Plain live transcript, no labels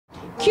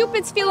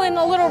Cupid's feeling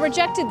a little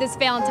rejected this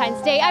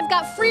Valentine's Day. I've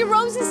got free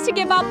roses to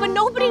give out, but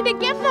nobody to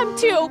give them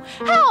to.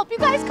 Help, you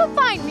guys come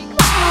find me.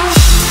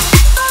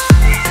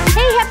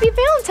 Hey, happy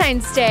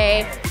Valentine's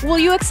Day. Will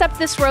you accept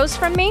this rose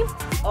from me?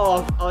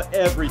 Oh,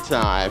 every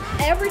time.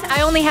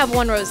 I only have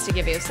one rose to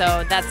give you,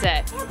 so that's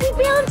it. Happy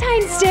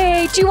Valentine's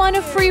Day. Do you want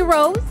a free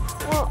rose?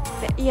 Well,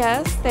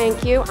 yes,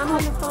 thank you. I'm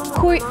on the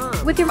phone with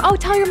Mom. With your, oh,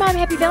 tell your mom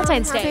Happy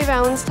Valentine's Day. Happy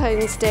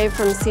Valentine's Day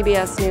from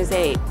CBS News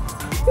 8.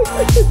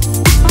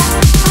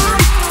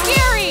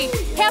 Gary,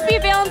 happy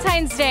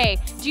Valentine's Day.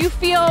 Do you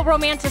feel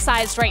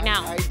romanticized right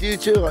now? I do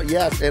too,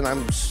 yes, and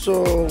I'm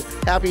so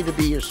happy to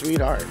be your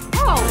sweetheart.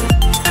 Oh.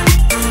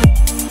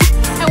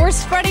 And we're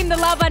spreading the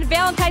love on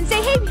Valentine's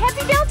Day. Hey,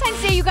 happy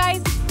Valentine's Day, you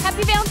guys.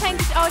 Happy Valentine's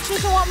Day. Oh, she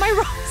doesn't want my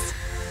rose.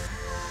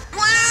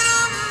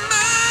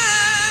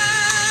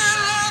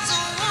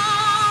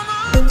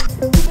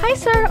 Hi,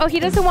 sir. Oh, he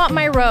doesn't want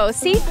my rose.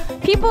 See,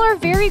 people are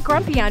very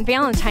grumpy on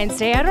Valentine's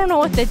Day. I don't know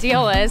what the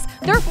deal is.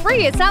 They're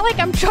free. It's not like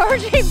I'm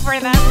charging for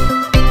them.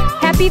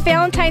 Happy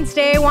Valentine's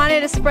Day. I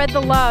wanted to spread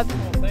the love.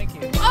 Thank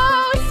you.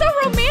 Oh, it's so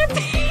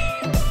romantic.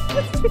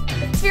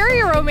 It's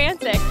very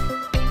romantic.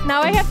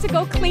 Now I have to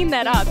go clean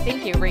that up.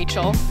 Thank you,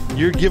 Rachel.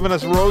 You're giving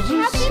us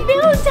roses? Happy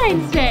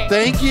Valentine's Day.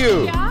 Thank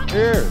you. Yeah?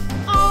 Here.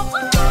 Oh.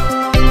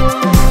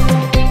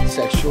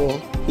 Sexual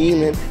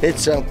healing,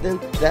 it's something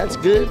that's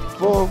good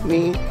for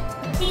me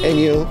and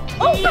you.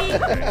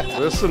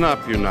 Listen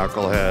up, you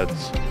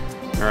knuckleheads.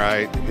 All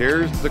right,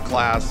 here's the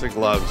classic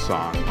love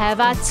song. Have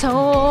I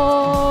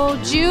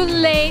told you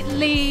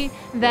lately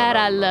that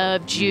I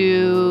loved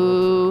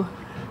you?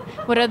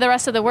 What are the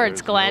rest of the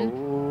words,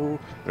 Glenn?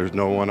 There's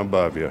no one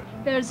above you.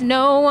 There's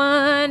no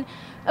one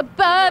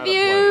above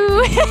you.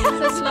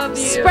 Love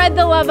you. Spread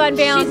the love on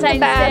Valentine's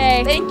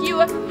Day. Thank you.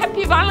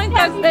 Happy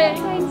Valentine's Day.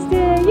 Valentine's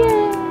Day,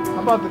 yeah.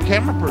 How about the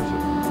camera person?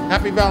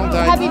 Happy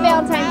Valentine's. Happy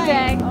Valentine's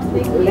Day.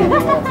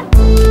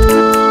 Thank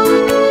you.